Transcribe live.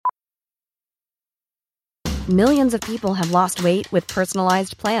Millions of people have lost weight with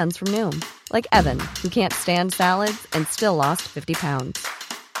personalized plans from Noom. Like Evan, who can't stand salads and still lost 50 pounds.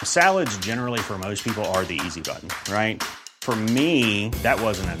 Salads generally for most people are the easy button, right? For me, that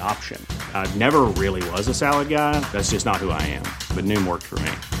wasn't an option. I never really was a salad guy. That's just not who I am. But Noom worked for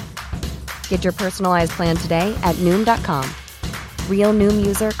me. Get your personalized plan today at Noom.com. Real Noom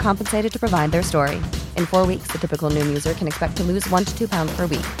user compensated to provide their story. In 4 weeks, the typical Noom user can expect to lose 1 to 2 pounds per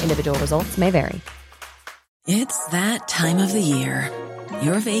week. Individual results may vary. It's that time of the year.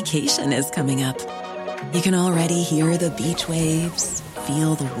 Your vacation is coming up. You can already hear the beach waves,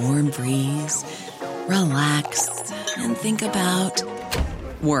 feel the warm breeze, relax, and think about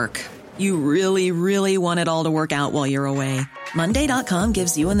work. You really, really want it all to work out while you're away. Monday.com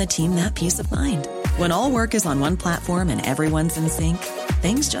gives you and the team that peace of mind. When all work is on one platform and everyone's in sync,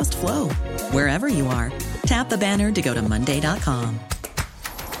 things just flow. Wherever you are, tap the banner to go to Monday.com.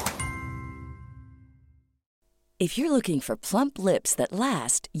 If you're looking for plump lips that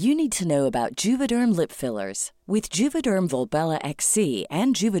last, you need to know about Juvederm lip fillers. With Juvederm Volbella XC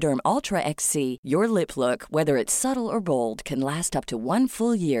and Juvederm Ultra XC, your lip look, whether it's subtle or bold, can last up to 1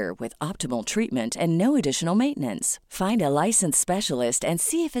 full year with optimal treatment and no additional maintenance. Find a licensed specialist and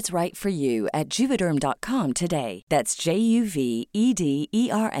see if it's right for you at Juvederm.com today. That's JUVEDERM.com.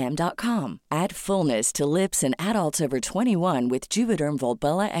 Add fullness to lips in adults over 21 with Juvederm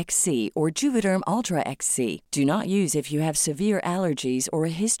Volbella XC or Juvederm Ultra XC. Do not use if you have severe allergies or a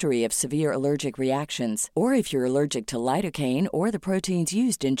history of severe allergic reactions, or if you're allergic to lidocaine or the proteins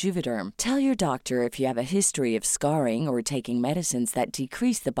used in Juvederm. Tell your doctor if you have a history of scarring or taking medicines that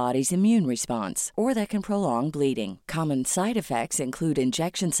decrease the body's immune response or that can prolong bleeding. Common side effects include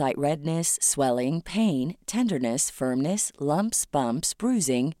injection site redness, swelling, pain, tenderness, firmness, lumps, bumps,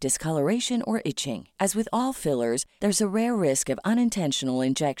 bruising, discoloration, or itching. As with all fillers, there's a rare risk of unintentional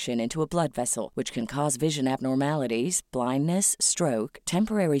injection into a blood vessel, which can cause vision abnormalities, blindness, stroke,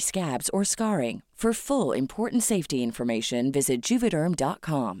 temporary scabs, or scarring. For full, important safety information, visit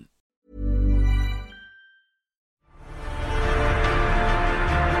Juvederm.com.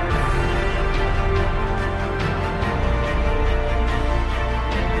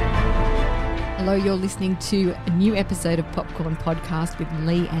 Hello, you're listening to a new episode of Popcorn Podcast with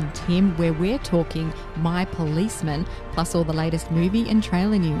Lee and Tim, where we're talking My Policeman, plus all the latest movie and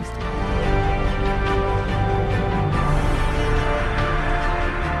trailer news.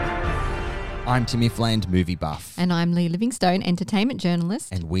 I'm Timmy Fland, movie buff. And I'm Lee Livingstone, entertainment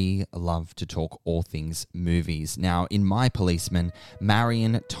journalist. And we love to talk all things movies. Now, in My Policeman,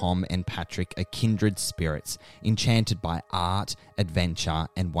 Marion, Tom, and Patrick are kindred spirits, enchanted by art, adventure,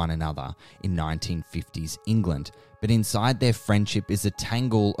 and one another in 1950s England. But inside their friendship is a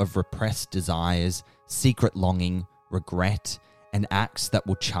tangle of repressed desires, secret longing, regret, and acts that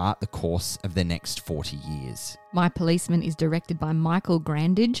will chart the course of the next 40 years. My Policeman is directed by Michael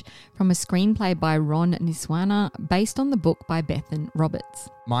Grandage from a screenplay by Ron Niswana based on the book by Bethan Roberts.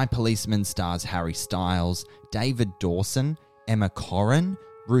 My Policeman stars Harry Styles, David Dawson, Emma Corrin,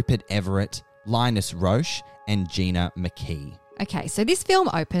 Rupert Everett, Linus Roche, and Gina McKee. Okay, so this film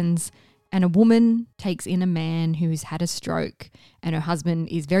opens and a woman takes in a man who's had a stroke and her husband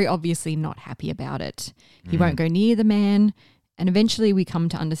is very obviously not happy about it. He won't go near the man. And eventually we come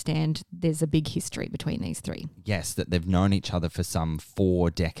to understand there's a big history between these three. Yes, that they've known each other for some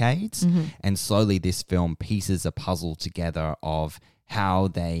 4 decades. And slowly this film pieces a puzzle together of how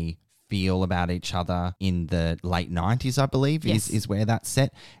they feel about each other in the late 90s, I believe, is where that's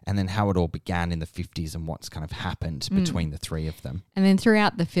set. And then how it all began in the 50s and what's kind of happened between the three of them. And then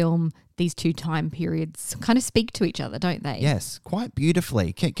throughout the film, these two time periods kind of speak to each other, don't they? Yes, quite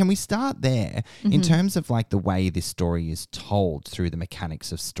beautifully. Can we start there in terms of like the way this story is told through the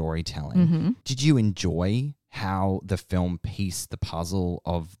mechanics of storytelling? Did you enjoy how the film pieced the puzzle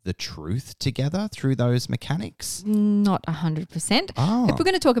of the truth together through those mechanics? Not 100%. Oh. If we're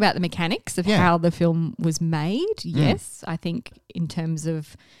going to talk about the mechanics of how the film was made, yes, I think in terms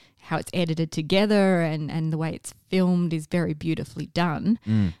of how it's edited together and the way it's filmed is very beautifully done.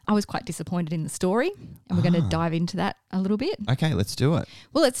 I was quite disappointed in the story, and we're going to dive into that a little bit. Okay, let's do it.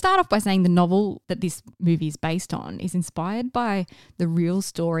 Well, let's start off by saying the novel that this movie is based on is inspired by the real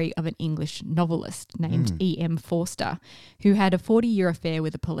story of an English novelist named E.M. Forster, who had a 40-year affair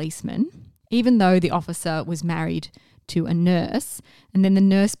with a policeman, even though the officer was married to a nurse, and then the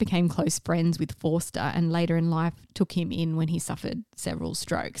nurse became close friends with Forster and later in life took him in when he suffered several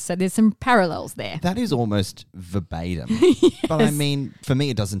strokes. So there's some parallels there. That is almost verbatim. But I mean, for me,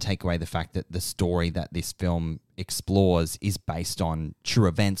 it doesn't take away the fact that the story that this film explores is based on true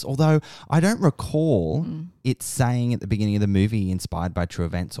events, although I don't recall it saying at the beginning of the movie inspired by true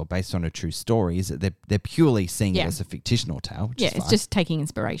events or based on a true story. Is that they're purely seeing it as a fictional tale, which is it's fine. just taking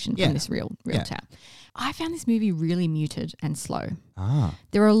inspiration from this real tale. I found this movie really muted and slow.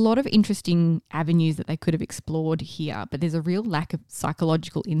 There are a lot of interesting avenues that they could have explored here, but there's a real lack of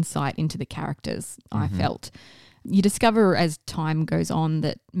psychological insight into the characters, I felt. You discover as time goes on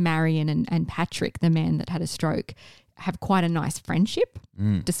that Marion and Patrick, the man that had a stroke, have quite a nice friendship,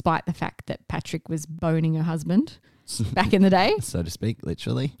 despite the fact that Patrick was boning her husband back in the day. So to speak,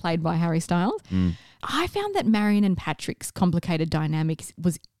 literally. Played by Harry Styles. I found that Marion and Patrick's complicated dynamics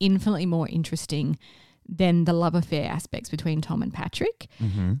was infinitely more interesting than the love affair aspects between Tom and Patrick.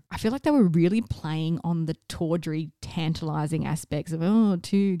 I feel like they were really playing on the tawdry, tantalising aspects of,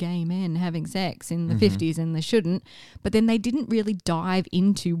 two gay men having sex in the 50s and they shouldn't. But then they didn't really dive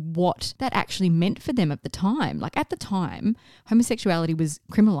into what that actually meant for them at the time. Like at the time, homosexuality was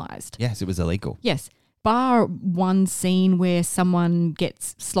criminalised. Yes, it was illegal. Yes. Bar one scene where someone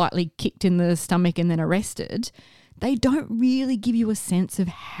gets slightly kicked in the stomach and then arrested, they don't really give you a sense of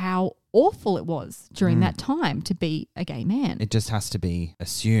how awful it was during that time to be a gay man. It just has to be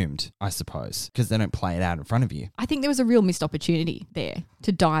assumed, I suppose, because they don't play it out in front of you. I think there was a real missed opportunity there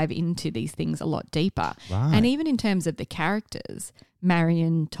to dive into these things a lot deeper. Right. And even in terms of the characters,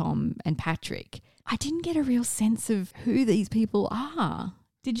 Marion, Tom and Patrick, I didn't get a real sense of who these people are.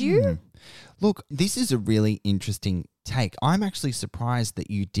 Did you? Look, this is a really interesting take. I'm actually surprised that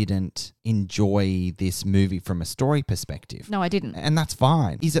you didn't enjoy this movie from a story perspective. No, I didn't. And that's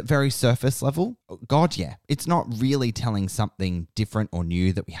fine. Is it very surface level? God, yeah. It's not really telling something different or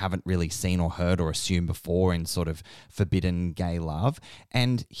new that we haven't really seen or heard or assumed before in sort of forbidden gay love.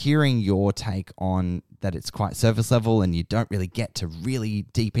 And hearing your take on that it's quite surface level and you don't really get to really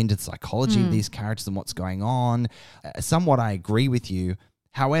deep into the psychology of these characters and what's going on, somewhat I agree with you.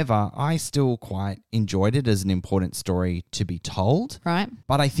 However, I still quite enjoyed it as an important story to be told. Right.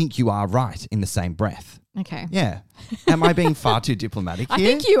 But I think you are right in the same breath. Okay. Yeah. Am I being far too diplomatic here?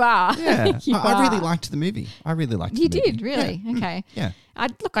 I think you are. Yeah. You I really are. liked the movie. I really liked You the movie. did, really? Yeah. Okay. Yeah. I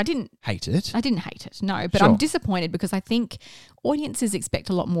didn't Hate it. I didn't hate it, no, but Sure. I'm disappointed because I think audiences expect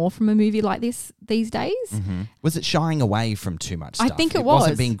a lot more from a movie like this these days. Was it shying away from too much stuff? I think it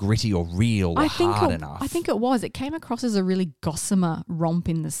wasn't was. being gritty or real or hard enough. I think it was. It came across as a really gossamer romp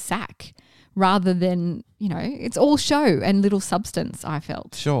in the sack rather than, it's all show and little substance, I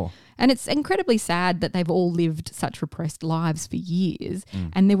felt. Sure. And it's incredibly sad that they've all lived such repressed lives for years.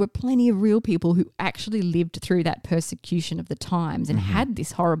 And there were plenty of real people who actually lived through that persecution of the times and had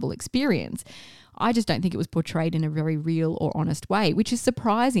this horrible experience. I just don't think it was portrayed in a very real or honest way, which is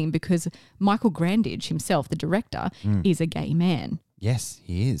surprising because Michael Grandage himself, the director, is a gay man. Yes,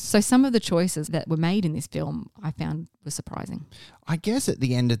 he is. So some of the choices that were made in this film I found were surprising. I guess at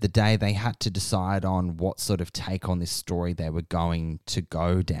the end of the day, they had to decide on what sort of take on this story they were going to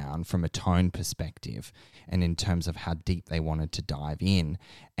go down from a tone perspective and in terms of how deep they wanted to dive in.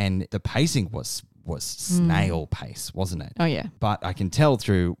 And the pacing was snail pace, wasn't it? Oh, yeah. But I can tell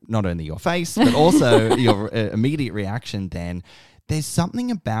through not only your face, but also your immediate reaction then, there's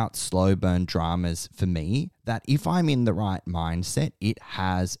something about slow burn dramas for me that if I'm in the right mindset, it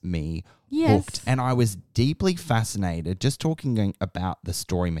has me hooked. And I was deeply fascinated just talking about the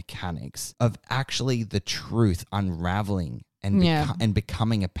story mechanics of actually the truth unraveling and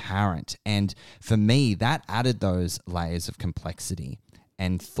becoming apparent. And for me, that added those layers of complexity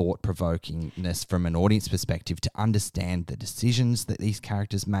and thought-provokingness from an audience perspective to understand the decisions that these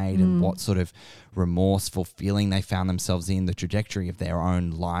characters made and what sort of remorseful feeling they found themselves in, the trajectory of their own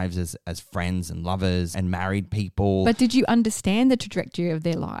lives as friends and lovers and married people. But did you understand the trajectory of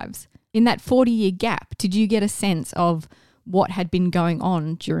their lives? In that 40-year gap, did you get a sense of what had been going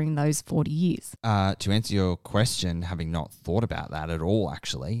on during those 40 years? To answer your question, having not thought about that at all,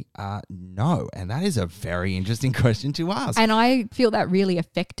 actually, no. And that is a very interesting question to ask. And I feel that really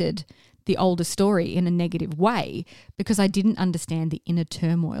affected the older story in a negative way because I didn't understand the inner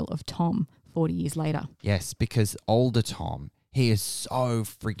turmoil of Tom 40 years later. Yes, because older Tom, he is so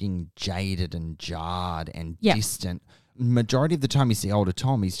freaking jaded and jarred and distant. Majority of the time you see older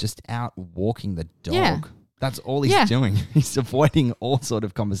Tom, he's just out walking the dog. Yeah. That's all he's doing. He's avoiding all sort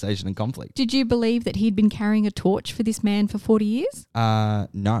of conversation and conflict. Did you believe that he'd been carrying a torch for this man for 40 years?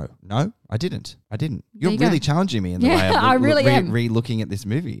 No, I didn't. There You're you really go. challenging me in the way I I'm really am. re-looking at this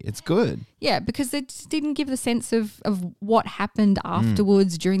movie. It's good. Yeah, because it just didn't give the sense of what happened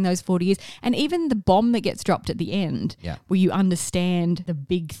afterwards during those 40 years. And even the bomb that gets dropped at the end, Yeah. where you understand the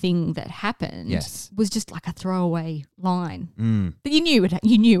big thing that happened, Yes. was just like a throwaway line. But you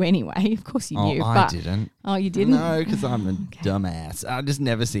knew anyway. Of course you knew. I but, didn't. Oh, you didn't? No, because I'm a dumbass. I just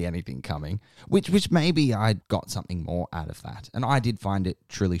never see anything coming, which maybe I got something more out of that. And I did find it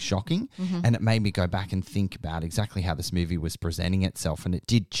truly shocking, and it made me go back and think about exactly how this movie was presenting itself, and it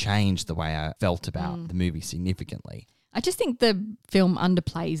did change the way I felt about the movie significantly. I just think the film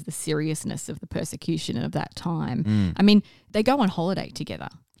underplays the seriousness of the persecution of that time. I mean, they go on holiday together,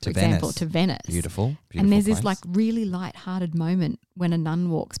 for example, to Venice. Beautiful And there's this place. like really light-hearted moment when a nun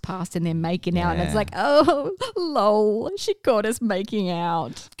walks past and they're making out, and it's like, oh, lol, she caught us making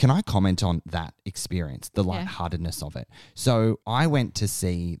out. Can I comment on that experience, the lightheartedness of it? So I went to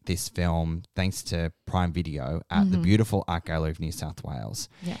see this film thanks to Prime Video at the beautiful Art Gallery of New South Wales.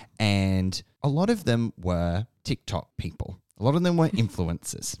 Yeah. And a lot of them were TikTok people. A lot of them were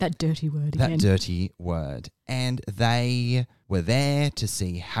influencers. That dirty word That again. dirty word. And they were there to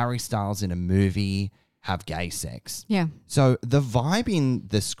see Harry Styles in a movie have gay sex. Yeah. So the vibe in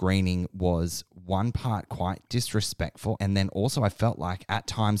the screening was one part quite disrespectful, and then also I felt like at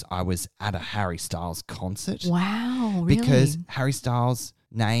times I was at a Harry Styles concert. Wow, really? Because Harry Styles'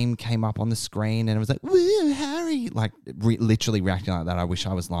 name came up on the screen and it was like, woo, Harry, like literally reacting like that. I wish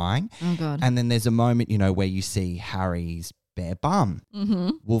I was lying. Oh, God. And then there's a moment, where you see Harry's bare bum,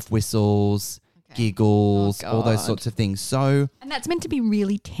 wolf whistles, giggles, all those God. sorts of things. So And that's meant to be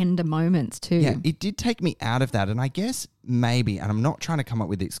really tender moments too. yeah, it did take me out of that. And I guess maybe, and I'm not trying to come up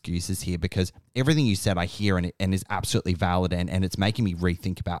with excuses here because everything you said I hear and is absolutely valid, and it's making me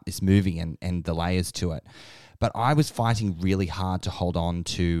rethink about this movie and the layers to it. But I was fighting really hard to hold on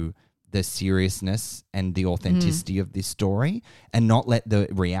to the seriousness and the authenticity of this story and not let the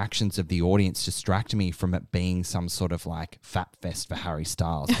reactions of the audience distract me from it being some sort of like fat fest for Harry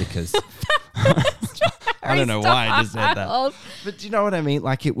Styles because I don't know why I just said that. But do you know what I mean?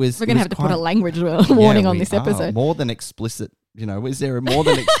 Like it was... We're going to have to put a language warning on this episode. More than explicit. Is there a more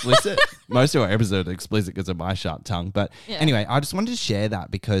than explicit? Most of our episodes are explicit because of my sharp tongue. But anyway, I just wanted to share that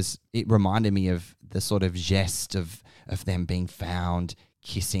because it reminded me of the sort of jest of them being found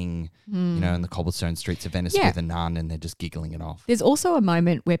kissing, in the cobblestone streets of Venice with a nun, and they're just giggling it off. There's also a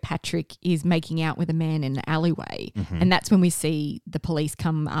moment where Patrick is making out with a man in the alleyway, and that's when we see the police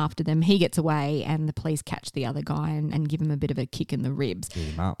come after them. He gets away and the police catch the other guy and give him a bit of a kick in the ribs. Beat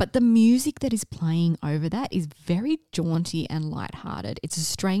him up. But the music that is playing over that is very jaunty and lighthearted. It's a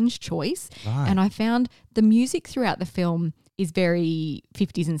strange choice. Right. And I found the music throughout the film is very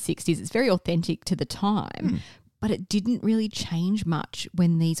 50s and 60s. It's very authentic to the time. But it didn't really change much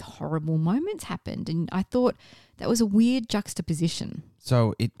when these horrible moments happened. And I thought that was a weird juxtaposition.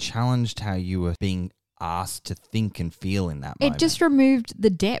 So it challenged how you were being asked to think and feel in that moment. It just removed the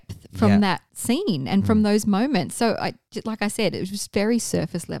depth from that scene and from those moments. So, like I said, it was just very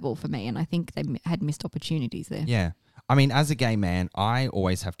surface level for me. And I think they had missed opportunities there. Yeah. I mean, as a gay man, I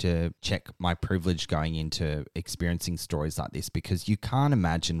always have to check my privilege going into experiencing stories like this because you can't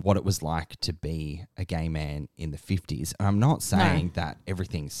imagine what it was like to be a gay man in the 50s. And I'm not saying that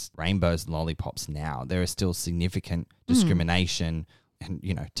everything's rainbows and lollipops now. There is still significant discrimination and,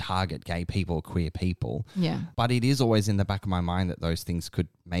 target gay people, queer people. Yeah. But it is always in the back of my mind that those things could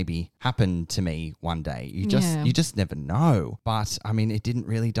maybe happen to me one day. You just never know. But I mean, it didn't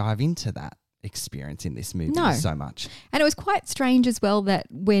really dive into that experience in this movie so much. And it was quite strange as well that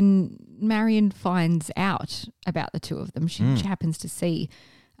when Marion finds out about the two of them, she happens to see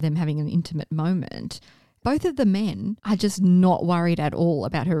them having an intimate moment. Both of the men are just not worried at all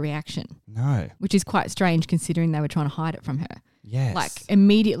about her reaction. No. Which is quite strange considering they were trying to hide it from her. Yes. Like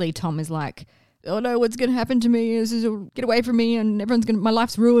immediately Tom is like, oh no, what's going to happen to me? Get away from me and my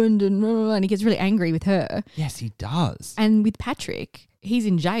life's ruined and he gets really angry with her. Yes, he does. And with Patrick, he's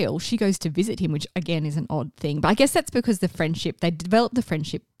in jail. She goes to visit him, which again is an odd thing. But I guess that's because they developed the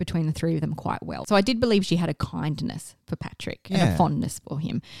friendship between the three of them quite well. So I did believe she had a kindness for Patrick and a fondness for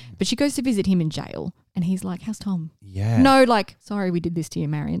him. But she goes to visit him in jail and he's like, how's Tom? Yeah. No, like, sorry we did this to you,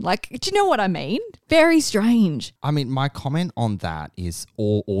 Marion. Like, do you know what I mean? Very strange. I mean, my comment on that is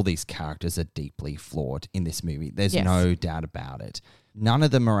all these characters are deeply flawed in this movie. There's no doubt about it. None of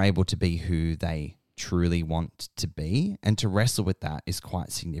them are able to be who they truly want to be, and to wrestle with that is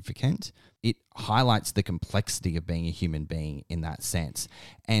quite significant. It highlights the complexity of being a human being in that sense,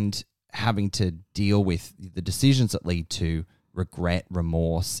 and having to deal with the decisions that lead to regret,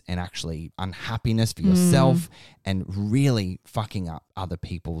 remorse, and actually unhappiness for yourself and really fucking up other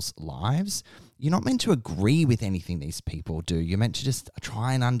people's lives. You're not meant to agree with anything these people do. You're meant to just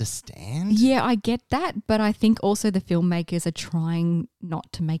try and understand. Yeah, I get that. But I think also the filmmakers are trying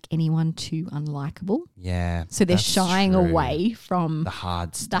not to make anyone too unlikable. Yeah. So they're that's shying true. away from The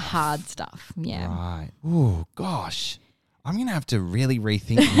hard stuff. the hard stuff. Yeah. Right. Ooh, gosh. I'm going to have to really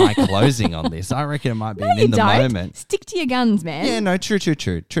rethink my closing on this. I reckon it might be No, an you in the don't. moment. Stick to your guns, man. Yeah, no, true.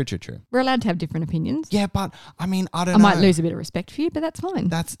 We're allowed to have different opinions. Yeah, but I mean, I don't I know. might lose a bit of respect for you, but that's fine.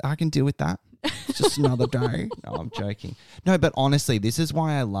 I can deal with that. It's just another day. No, I'm joking. No, but honestly, this is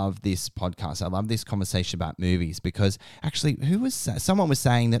why I love this podcast. I love this conversation about movies because actually, someone was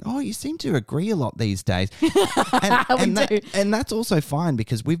saying that, oh, you seem to agree a lot these days. And that's also fine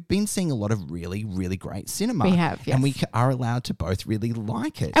because we've been seeing a lot of really, really great cinema. We have, yes. And we are allowed to both really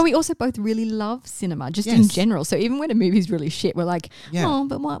like it. And we also both really love cinema, just in Yes. general. So even when a movie's really shit, we're like, Yeah. oh,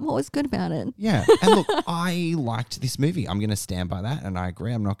 but what was good about it? Yeah. And look, I liked this movie. I'm going to stand by that. And I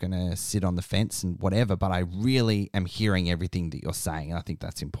agree. I'm not going to sit on the fence and whatever, but I really am hearing everything that you're saying. And I think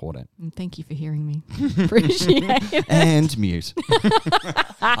that's important. And thank you for hearing me. Appreciate it. And mute.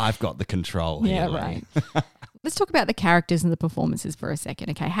 I've got the control here. Yeah, lady. right. Let's talk about the characters and the performances for a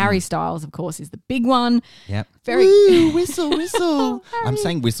second. Okay, Harry Styles, of course, is the big one. Yep. Very Woo, whistle, whistle. I'm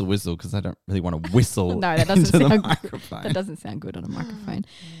saying whistle, whistle because I don't really want to whistle No, that doesn't into the sound microphone. That doesn't sound good on a microphone.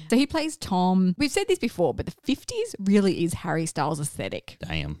 So he plays Tom. We've said this before, but the 50s really is Harry Styles' aesthetic,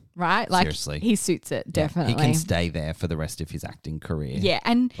 Damn. right? Like Seriously. he suits it, definitely. He can stay there for the rest of his acting career. Yeah,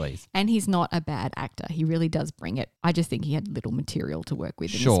 and Please. and he's not a bad actor. He really does bring it. I just think he had little material to work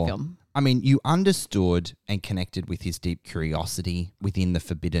with in Sure. this film. I mean, you understood and connected with his deep curiosity within the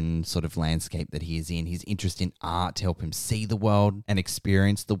forbidden sort of landscape that he is in, his interest in art to help him see the world and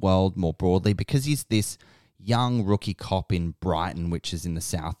experience the world more broadly because he's this young rookie cop in Brighton, which is in the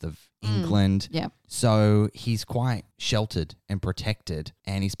south of England. Yeah. So he's quite sheltered and protected,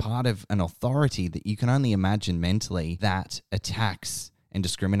 and he's part of an authority that you can only imagine mentally that attacks and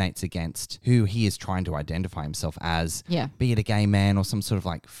discriminates against who he is trying to identify himself as, Yeah. be it a gay man or some sort of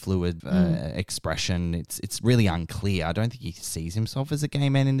like fluid expression. It's really unclear. I don't think he sees himself as a gay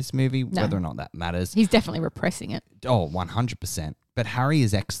man in this movie, whether or not that matters. He's definitely repressing it. Oh, 100%. But Harry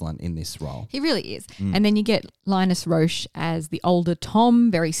is excellent in this role. He really is. And then you get Linus Roche as the older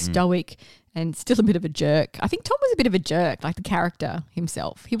Tom, very stoic and still a bit of a jerk. I think Tom was a bit of a jerk, like the character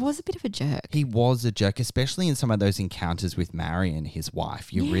himself. He was a bit of a jerk. He was a jerk, especially in some of those encounters with Marion, his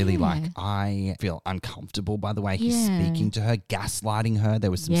wife. You really I feel uncomfortable by the way he's speaking to her, gaslighting her.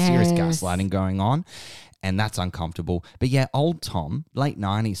 There was some serious gaslighting going on. And that's uncomfortable. But yeah, old Tom, late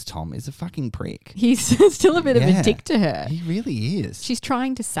 90s Tom, is a fucking prick. He's still a bit of a dick to her. He really is. She's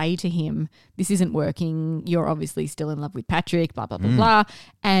trying to say to him, this isn't working. You're obviously still in love with Patrick, blah, blah, blah, blah.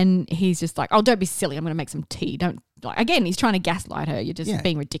 And he's just like, oh, don't be silly. I'm going to make some tea. Don't. Like, again, he's trying to gaslight her. You're just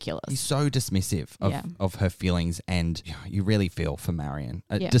being ridiculous. He's so dismissive of her feelings, and you really feel for Marion,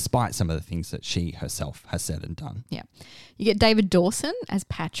 despite some of the things that she herself has said and done. Yeah. You get David Dawson as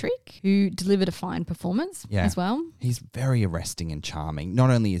Patrick, who delivered a fine performance as well. He's very arresting and charming, not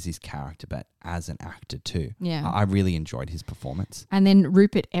only as his character, but as an actor too. Yeah. I really enjoyed his performance. And then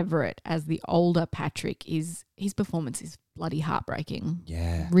Rupert Everett as the older Patrick his performance is bloody heartbreaking.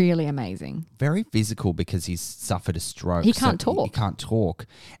 Yeah. Really amazing. Very physical because he's suffered a stroke. He can't talk. He can't talk.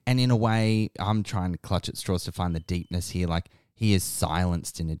 And in a way, I'm trying to clutch at straws to find the deepness here. Like, he is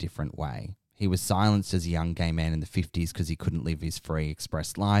silenced in a different way. He was silenced as a young gay man in the 50s because he couldn't live his free,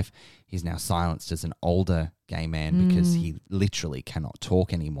 expressed life. He's now silenced as an older gay man because he literally cannot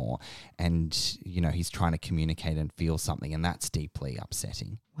talk anymore. And, you know, he's trying to communicate and feel something, and that's deeply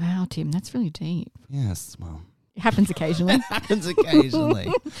upsetting. Wow, Tim, that's really deep. Yes, well, It happens occasionally. happens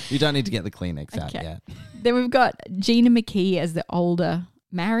occasionally. You don't need to get the Kleenex out yet. Then we've got Gina McKee as the older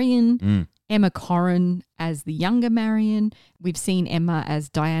Marion, Emma Corrin as the younger Marion. We've seen Emma as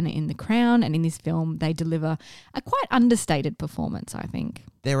Diana in The Crown, and in this film they deliver a quite understated performance, I think.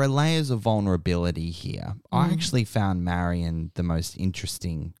 There are layers of vulnerability here. I actually found Marion the most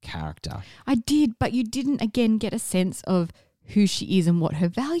interesting character. I did, but you didn't again get a sense of who she is and what her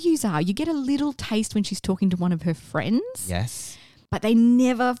values are. You get a little taste when she's talking to one of her friends. Yes. But they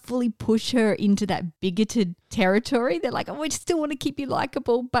never fully push her into that bigoted territory. They're like, oh, we still want to keep you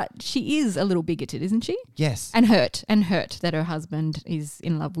likable. But she is a little bigoted, isn't she? Yes. And hurt that her husband is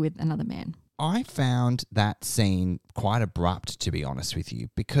in love with another man. I found that scene quite abrupt, to be honest with you,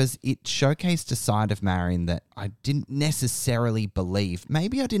 because it showcased a side of Marion that I didn't necessarily believe.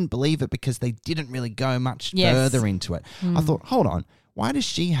 Maybe I didn't believe it because they didn't really go much further into it. I thought, hold on, Why does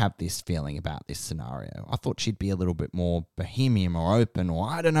she have this feeling about this scenario? I thought she'd be a little bit more bohemian or open, or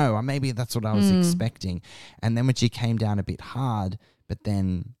I don't know, or maybe that's what I was expecting. And then when she came down a bit hard, but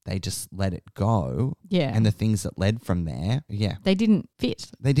then they just let it go. Yeah. And the things that led from there, They didn't fit.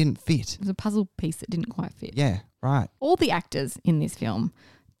 they didn't fit. It was a puzzle piece that didn't quite fit. Yeah, right. All the actors in this film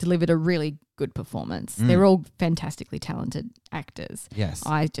delivered a really good performance. They're all fantastically talented actors. Yes.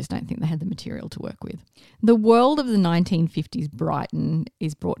 I just don't think they had the material to work with. The world of the 1950s Brighton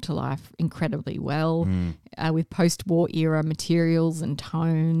is brought to life incredibly well with post-war era materials and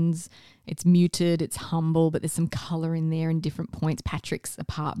tones. It's muted, it's humble, but there's some colour in there in different points. Patrick's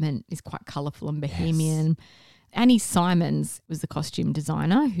apartment is quite colourful and bohemian. Yes. Annie Simons was the costume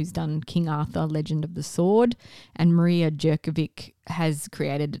designer who's done King Arthur, Legend of the Sword, and Maria Jerkovic has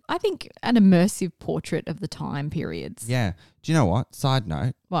created, I think, an immersive portrait of the time periods. Yeah. Do you know what? Side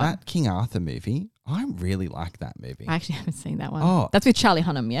note, What? that King Arthur movie, I really like that movie. I actually haven't seen that one. Oh. That's with Charlie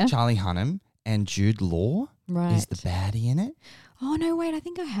Hunnam, yeah? Charlie Hunnam and Jude Law is the baddie in it. Oh, no, wait, I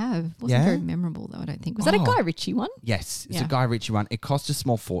think I have. Wasn't Yeah? very memorable, though, I don't think. Was that a Guy Ritchie one? Yes, it's Yeah. a Guy Ritchie one. It cost a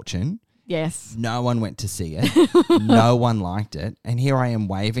small fortune. Yes. No one went to see it. No one liked it. And here I am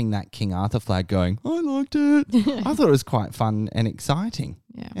waving that King Arthur flag going, I liked it. I thought it was quite fun and exciting.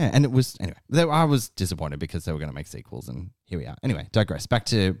 Yeah. And it was, anyway, I was disappointed because they were going to make sequels and here we are. Anyway, digress. Back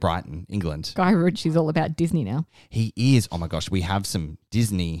to Brighton, England. Guy Ritchie's all about Disney now. He is. Oh my gosh, we have some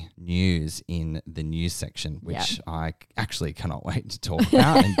Disney news in the news section, which I actually cannot wait to talk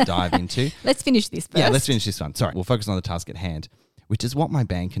about and dive into. Let's finish this first. Yeah, let's finish this one. Sorry, we'll focus on the task at hand, which is what my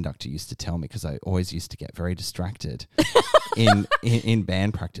band conductor used to tell me because I always used to get very distracted in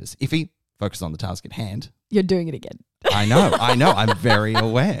band practice. If he focused on the task at hand, You're doing it again. I know. I'm very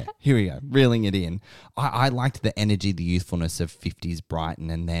aware. Here we go, reeling it in. I liked the energy, the youthfulness of 50s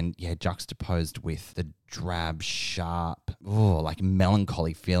Brighton, and then, juxtaposed with the drab, sharp, like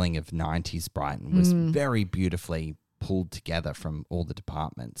melancholy feeling of 90s Brighton was very beautifully pulled together from all the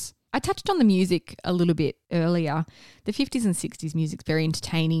departments. I touched on the music a little bit earlier. The 50s and 60s music's very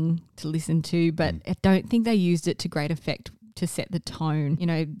entertaining to listen to, but I don't think they used it to great effect to set the tone. You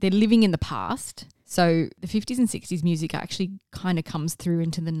know, they're living in the past. So the 50s and 60s music actually kind of comes through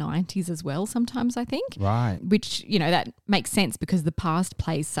into the 90s as well sometimes, I think. Right. Which, that makes sense because the past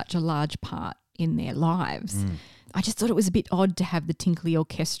plays such a large part in their lives. I just thought it was a bit odd to have the tinkly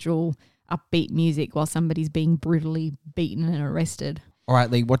orchestral upbeat music while somebody's being brutally beaten and arrested. All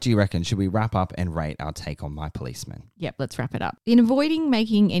right, Lee, what do you reckon? Should we wrap up and rate our take on My Policeman? Yep, let's wrap it up. In avoiding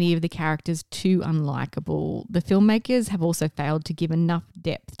making any of the characters too unlikable, the filmmakers have also failed to give enough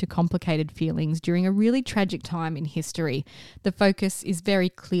depth to complicated feelings during a really tragic time in history. The focus is very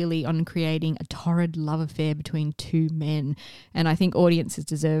clearly on creating a torrid love affair between two men, and I think audiences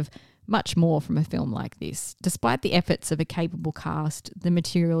deserve much more from a film like this. Despite the efforts of a capable cast, the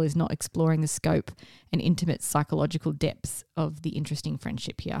material is not exploring the scope and intimate psychological depths of the interesting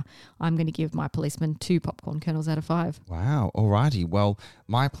friendship here. I'm going to give My Policeman 2 popcorn kernels out of 5. Wow, alrighty. Well,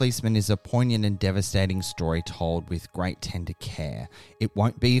 My Policeman is a poignant and devastating story told with great tender care. It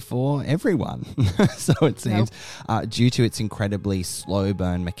won't be for everyone, so it seems, due to its incredibly slow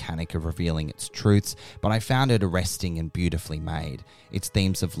burn mechanic of revealing its truths, but I found it arresting and beautifully made. Its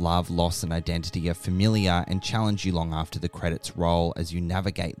themes of love, loss and identity are familiar and challenge you long after the credits roll as you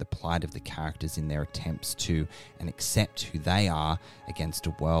navigate the plight of the characters in their attempts to and accept who they are against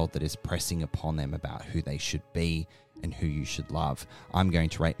a world that is pressing upon them about who they should be and who you should love. I'm going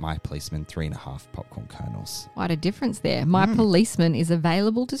to rate My Policeman 3.5 popcorn kernels. Quite a difference there. My Policeman is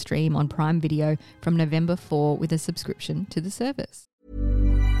available to stream on Prime Video from November 4 with a subscription to the service.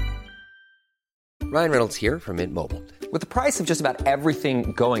 Ryan Reynolds here from Mint Mobile. With the price of just about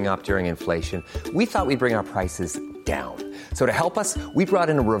everything going up during inflation, we thought we'd bring our prices down. So to help us, we brought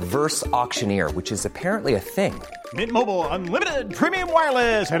in a reverse auctioneer, which is apparently a thing. Mint Mobile Unlimited Premium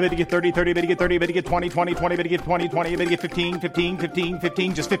Wireless. How to get 30, 30, bit to get 30, bit to get 20, 20, 20, bit to get 20, 20, bit to get 15, 15, 15,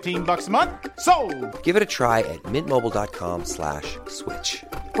 15, just $15 a month? Sold! Give it a try at mintmobile.com/switch.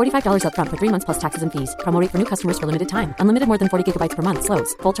 $45 up front for 3 months plus taxes and fees. Promo rate for new customers for limited time. Unlimited more than 40 gigabytes per month.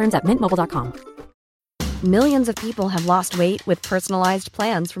 Slows full terms at mintmobile.com. Millions of people have lost weight with personalized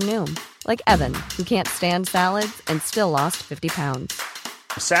plans from Noom. Like Evan, who can't stand salads and still lost 50 pounds.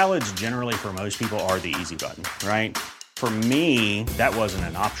 Salads generally for most people are the easy button, right? For me, that wasn't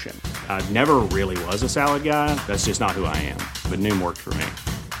an option. I never really was a salad guy. That's just not who I am. But Noom worked for me.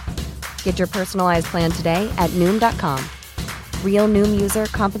 Get your personalized plan today at Noom.com. Real Noom user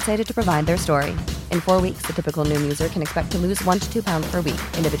compensated to provide their story. In 4 weeks, the typical Noom user can expect to lose 1 to 2 pounds per week.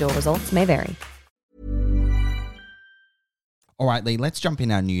 Individual results may vary. All right, Lee, let's jump in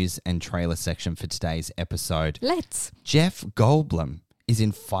our news and trailer section for today's episode. Let's. Jeff Goldblum is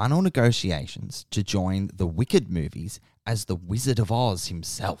in final negotiations to join the Wicked movies as the Wizard of Oz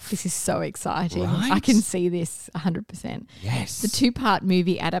himself. This is so exciting. Right? I can see this 100%. Yes. The 2-part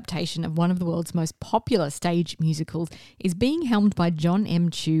movie adaptation of one of the world's most popular stage musicals is being helmed by John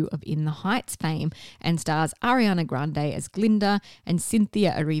M. Chu of In the Heights fame and stars Ariana Grande as Glinda and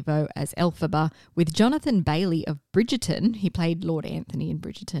Cynthia Erivo as Elphaba, with Jonathan Bailey of Bridgerton, he played Lord Anthony in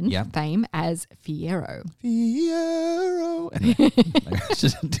Bridgerton, fame, as Fiyero. Anyway, I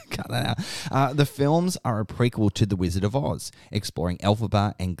should cut that out. The films are a prequel to The Wizard of Oz, exploring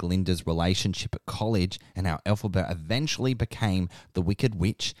Elphaba and Glinda's relationship at college and how Elphaba eventually became the Wicked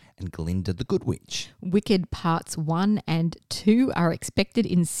Witch and Glinda the Good Witch. Wicked Parts 1 and 2 are expected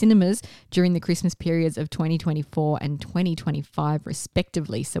in cinemas during the Christmas periods of 2024 and 2025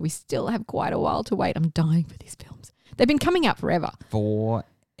 respectively, so we still have quite a while to wait. I'm dying for these films. They've been coming out forever.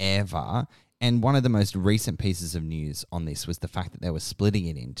 Forever. And one of the most recent pieces of news on this was the fact that they were splitting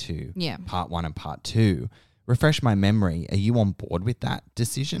it into part 1 and part 2. Refresh my memory. Are you on board with that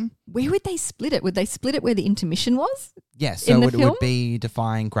decision? Where would they split it? Would they split it where the intermission was? Yeah, so In the it film? would be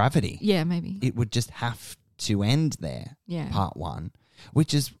Defying Gravity. Yeah, maybe. It would just have to end there, Yeah. part 1,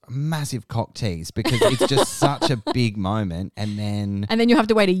 which is a massive cock tease because it's just such a big moment, and then you'll have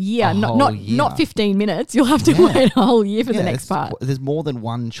to wait a year, A whole not year. 15 minutes. You'll have to Yeah. wait a whole year for the next it's- part. There's more than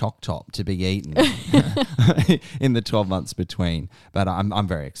one choc top to be eaten in the 12 months between, but I'm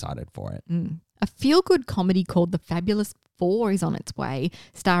very excited for it. A feel-good comedy called The Fabulous Four is on its way,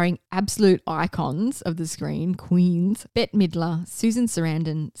 starring absolute icons of the screen, queens, Bette Midler, Susan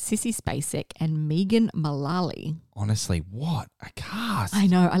Sarandon, Sissy Spacek, and Megan Mullally. Honestly, what a cast. I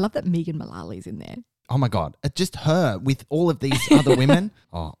know. I love that Megan Mullally's in there. Oh my God. Just her with all of these other women.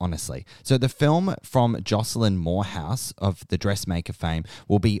 Oh, honestly. So the film from Jocelyn Moorhouse of the Dressmaker fame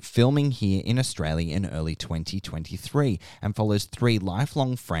will be filming here in Australia in early 2023 and follows 3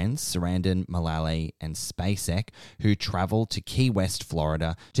 lifelong friends, Sarandon, Mullally and Spacek, who travel to Key West,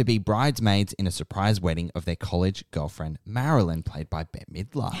 Florida to be bridesmaids in a surprise wedding of their college girlfriend, Marilyn, played by Bette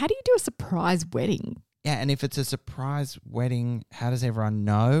Midler. How do you do a surprise wedding? Yeah, and if it's a surprise wedding, how does everyone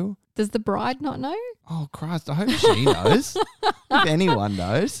know? Does the bride not know? Oh, Christ, I hope she knows. If anyone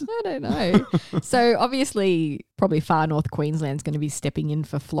knows. I don't know. So obviously, probably far north Queensland's going to be stepping in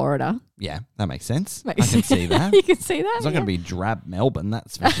for Florida. Yeah, that makes sense. Makes I can see that. You can see that? It's not going to yeah. be drab Melbourne,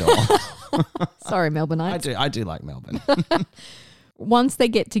 that's for sure. Sorry, Melbourneites. I do like Melbourne. Once they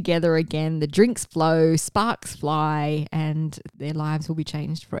get together again, the drinks flow, sparks fly, and their lives will be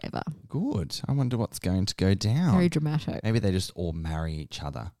changed forever. Good. I wonder what's going to go down. Very dramatic. Maybe they just all marry each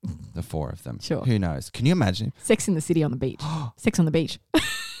other, the 4 of them. Sure. Who knows? Can you imagine? Sex in the City on the beach. Sex on the beach.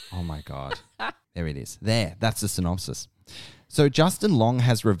 Oh my God. There it is. There. That's the synopsis. So Justin Long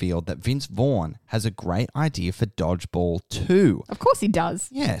has revealed that Vince Vaughn has a great idea for Dodgeball 2. Of course he does.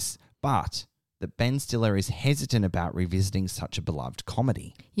 Yes, but that Ben Stiller is hesitant about revisiting such a beloved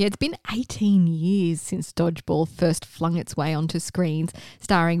comedy. Yeah, it's been 18 years since Dodgeball first flung its way onto screens,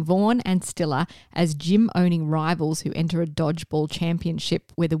 starring Vaughn and Stiller as gym-owning rivals who enter a dodgeball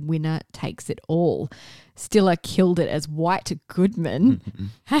championship where the winner takes it all. Stiller killed it as White Goodman.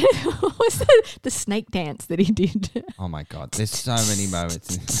 What was the snake dance that he did? Oh my God, there's so many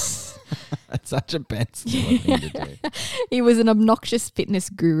moments. It's such a Ben Stiller thing to do. He was an obnoxious fitness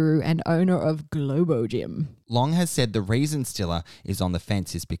guru and owner of Globo Gym. Long has said the reason Stiller is on the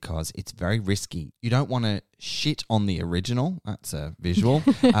fence is because it's very risky. You don't want to shit on the original. That's a visual.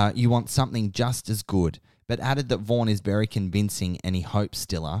 You want something just as good. But added that Vaughn is very convincing and he hopes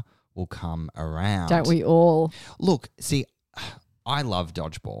Stiller will come around. Don't we all? Look, see, I love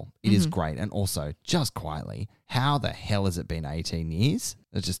Dodgeball. It is great. And also, just quietly, how the hell has it been 18 years?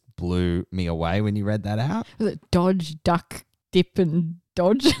 It just blew me away when you read that out. Was it dodge, duck, dip and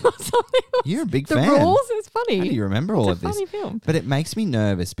dodge or something? You're a big The fan. rules? It's funny. How do you remember all It's of a this? funny film. But it makes me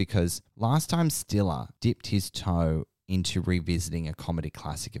nervous because last time Stiller dipped his toe into revisiting a comedy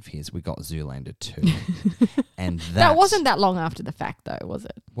classic of his, we got Zoolander 2. And That wasn't that long after the fact though, was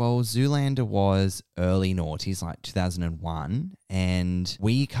it? Well, Zoolander was early noughties, like 2001, and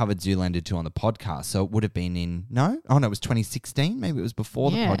we covered Zoolander 2 on the podcast, so it would have been in, no, it was 2016, maybe it was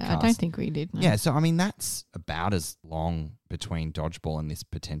before the podcast. I don't think we did. No. Yeah, so I mean, that's about as long between Dodgeball and this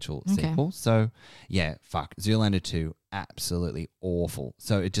potential sequel. So, yeah, fuck. Zoolander 2, absolutely awful.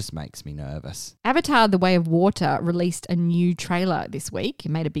 So it just makes me nervous. Avatar: The Way of Water released a new trailer this week. It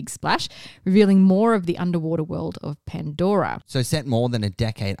made a big splash, revealing more of the underwater world of Pandora. So set more than a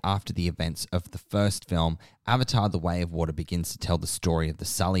decade after the events of the first film, Avatar: The Way of Water begins to tell the story of the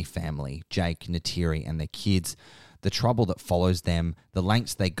Sully family, Jake, Neytiri, and their kids. the trouble that follows them, the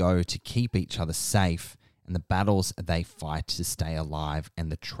lengths they go to keep each other safe, and the battles they fight to stay alive,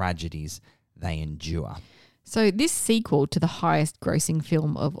 and the tragedies they endure. So this sequel to the highest grossing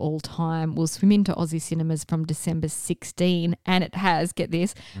film of all time will swim into Aussie cinemas from December 16, and it has, get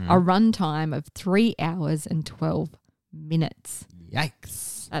this, a runtime of 3 hours and 12 minutes.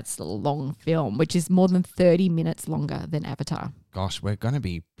 Yikes. That's a long film, which is more than 30 minutes longer than Avatar. Gosh, we're going to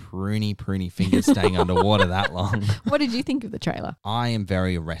be pruny fingers staying underwater that long. What did you think of the trailer? I am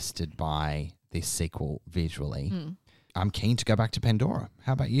very arrested by this sequel visually. I'm keen to go back to Pandora.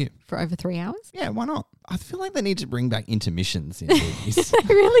 How about you? For over 3 hours? Yeah, why not? I feel like they need to bring back intermissions in movies.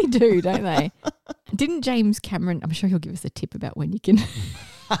 They really do, don't they? Didn't James Cameron, I'm sure he'll give us a tip about when you can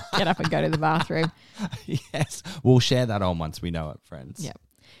get up and go to the bathroom. Yes, we'll share that on once we know it, friends. Yep.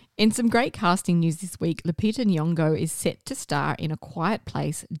 In some great casting news this week, Lupita Nyong'o is set to star in A Quiet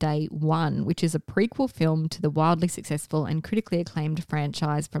Place Day One, which is a prequel film to the wildly successful and critically acclaimed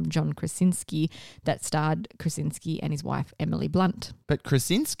franchise from John Krasinski that starred Krasinski and his wife Emily Blunt. But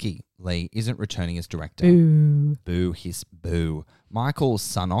Krasinski, Lee, isn't returning as director. Boo. Boo, hiss, boo. Michael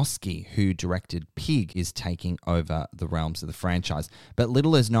Sarnowski, who directed Pig, is taking over the realms of the franchise. But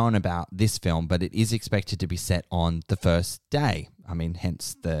little is known about this film, but it is expected to be set on the first day. I mean,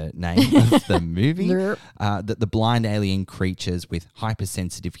 hence the name of the movie. That the blind alien creatures with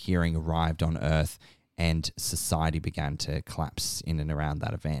hypersensitive hearing arrived on Earth and society began to collapse in and around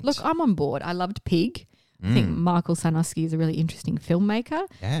that event. Look, I'm on board. I loved Pig. I think Michael Sarnowski is a really interesting filmmaker.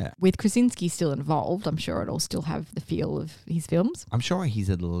 Yeah. With Krasinski still involved, I'm sure it'll still have the feel of his films. I'm sure he's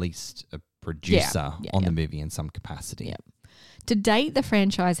at least a producer on the movie in some capacity. Yeah. To date, the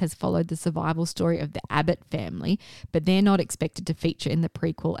franchise has followed the survival story of the Abbott family, but they're not expected to feature in the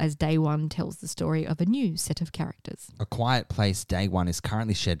prequel as Day One tells the story of a new set of characters. A Quiet Place Day One is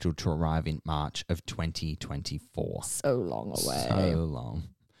currently scheduled to arrive in March of 2024. So long away. So long.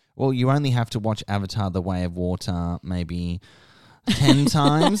 Well, you only have to watch Avatar The Way of Water maybe 10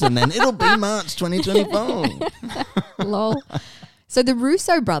 times and then it'll be March 2024. Lol. So the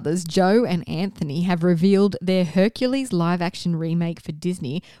Russo brothers, Joe and Anthony, have revealed their Hercules live-action remake for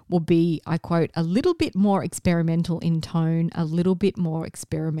Disney will be, I quote, a little bit more experimental in tone, a little bit more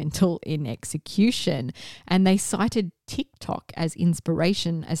experimental in execution. And they cited TikTok as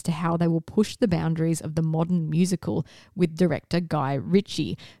inspiration as to how they will push the boundaries of the modern musical with director Guy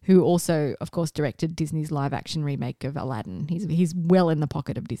Ritchie, who also, of course, directed Disney's live-action remake of Aladdin. He's well in the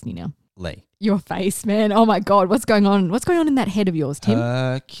pocket of Disney now. Lee. Your face, man. Oh my God. What's going on? What's going on in that head of yours, Tim?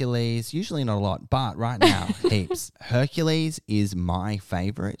 Hercules, usually not a lot, but right now, heaps. Hercules is my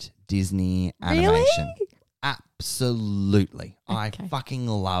favorite Disney animation. Really? Absolutely. Okay. I fucking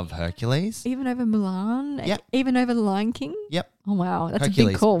love Hercules. Even over Mulan? Yep. Even over The Lion King? Yep. Oh, wow. That's Hercules,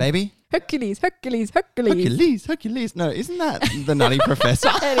 a big call. baby. Hercules. Hercules. No, isn't that the Nutty Professor?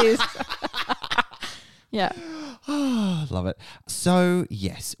 It is. Yeah. Oh, love it. So,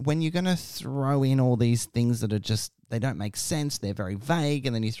 yes, when you're going to throw in all these things that are just, they don't make sense, they're very vague,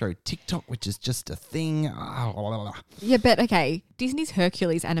 and then you throw TikTok, which is just a thing. Yeah, but okay, Disney's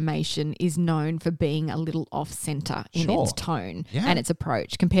Hercules animation is known for being a little off-center in its tone and its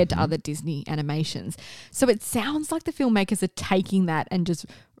approach compared to other Disney animations. So it sounds like the filmmakers are taking that and just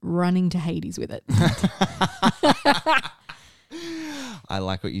running to Hades with it. I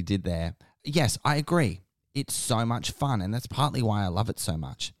like what you did there. Yes, I agree. It's so much fun, and that's partly why I love it so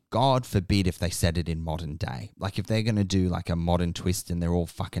much. God forbid if they set it in modern day. Like if they're going to do like a modern twist and they're all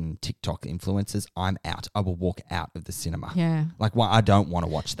fucking TikTok influencers, I'm out. I will walk out of the cinema. Yeah. Like I don't want to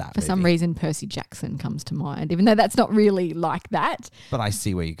watch that For some reason, Percy Jackson comes to mind, even though that's not really like that. But I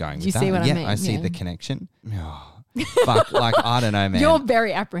see where you're going with You that. see what I mean? I see Yeah. the connection. Oh, fuck, like I don't know, man. You're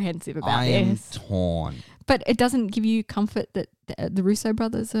very apprehensive about this. am torn. But it doesn't give you comfort that the Russo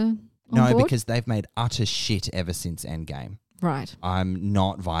brothers are on No, board? because they've made utter shit ever since Endgame. Right. I'm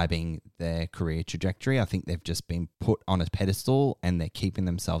not vibing their career trajectory. I think they've just been put on a pedestal and they're keeping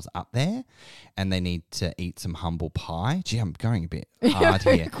themselves up there and they need to eat some humble pie. Gee, I'm going a bit hard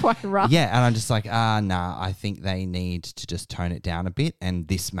here. Quite rough. Yeah, and I'm just like, I think they need to just tone it down a bit, and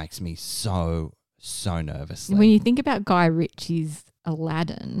this makes me so nervous. When you think about Guy Ritchie's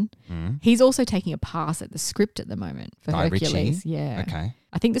Aladdin, he's also taking a pass at the script at the moment for Guy Hercules. Ritchie? Yeah. Okay.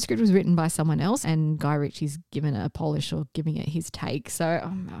 I think the script was written by someone else and Guy Ritchie's given it a polish or giving it his take. So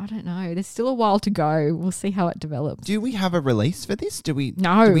I don't know. There's still a while to go. We'll see how it develops. Do we have a release for this?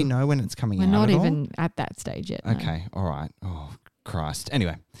 No. Do we know when it's coming We're out not at all? even at that stage yet. No. Okay, all right. Oh, Christ.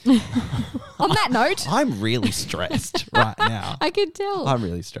 Anyway. On that note. I'm really stressed right now. I can tell. I'm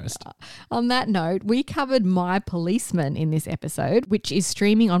really stressed. On that note, we covered My Policeman in this episode, which is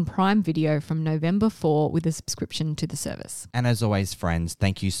streaming on Prime Video from November 4 with a subscription to the service. And as always, friends,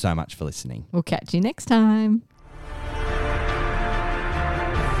 thank you so much for listening. We'll catch you next time.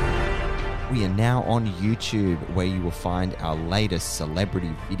 We are now on YouTube, where you will find our latest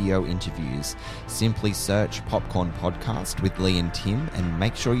celebrity video interviews. Simply search Popcorn Podcast with Lee and Tim and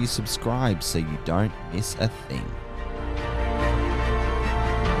make sure you subscribe so you don't miss a thing.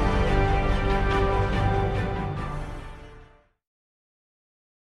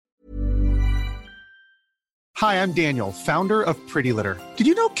 Hi, I'm Daniel, founder of Pretty Litter. Did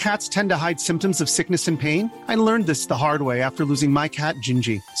you know cats tend to hide symptoms of sickness and pain? I learned this the hard way after losing my cat,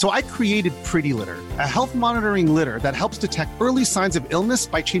 Gingy. So I created Pretty Litter, a health monitoring litter that helps detect early signs of illness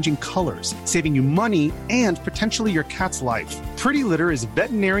by changing colors, saving you money and potentially your cat's life. Pretty Litter is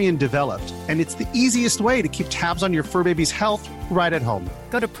veterinarian developed, and it's the easiest way to keep tabs on your fur baby's health right at home.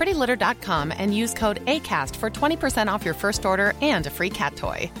 Go to prettylitter.com and use code ACAST for 20% off your first order and a free cat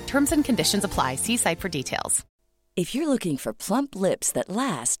toy. Terms and conditions apply. See site for details. If you're looking for plump lips that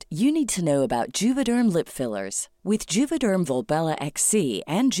last, you need to know about Juvederm lip fillers. With Juvederm Volbella XC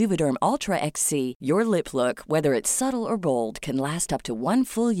and Juvederm Ultra XC, your lip look, whether it's subtle or bold, can last up to 1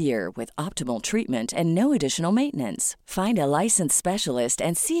 full year with optimal treatment and no additional maintenance. Find a licensed specialist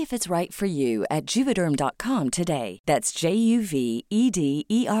and see if it's right for you at Juvederm.com today. That's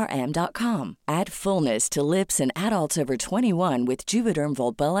JUVEDERM.com. Add fullness to lips in adults over 21 with Juvederm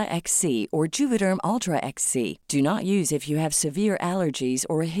Volbella XC or Juvederm Ultra XC. Do not use if you have severe allergies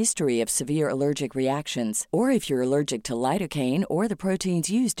or a history of severe allergic reactions, or if you're allergic to lidocaine or the proteins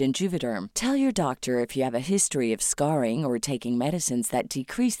used in Juvederm. Tell your doctor if you have a history of scarring or taking medicines that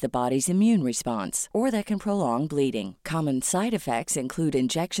decrease the body's immune response or that can prolong bleeding. Common side effects include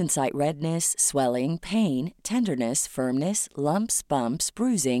injection site redness, swelling, pain, tenderness, firmness, lumps, bumps,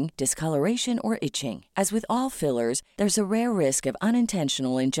 bruising, discoloration, or itching. As with all fillers, there's a rare risk of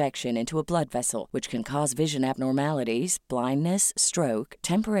unintentional injection into a blood vessel, which can cause vision abnormalities, blindness, stroke,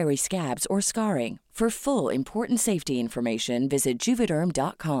 temporary scabs, or scarring. For full, important safety information, visit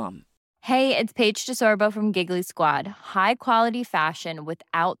Juvederm.com. Hey, it's Paige DeSorbo from Giggly Squad. High quality fashion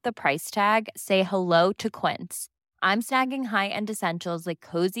without the price tag. Say hello to Quince. I'm snagging high-end essentials like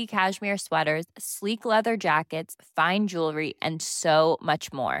cozy cashmere sweaters, sleek leather jackets, fine jewelry, and so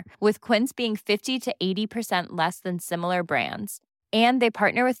much more. With Quince being 50 to 80% less than similar brands. And they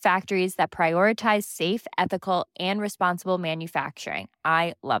partner with factories that prioritize safe, ethical, and responsible manufacturing.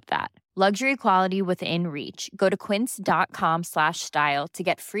 I love that. Luxury quality within reach. Go to quince.com/style to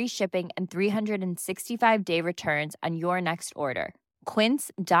get free shipping and 365-day returns on your next order.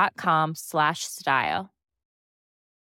 Quince.com/style.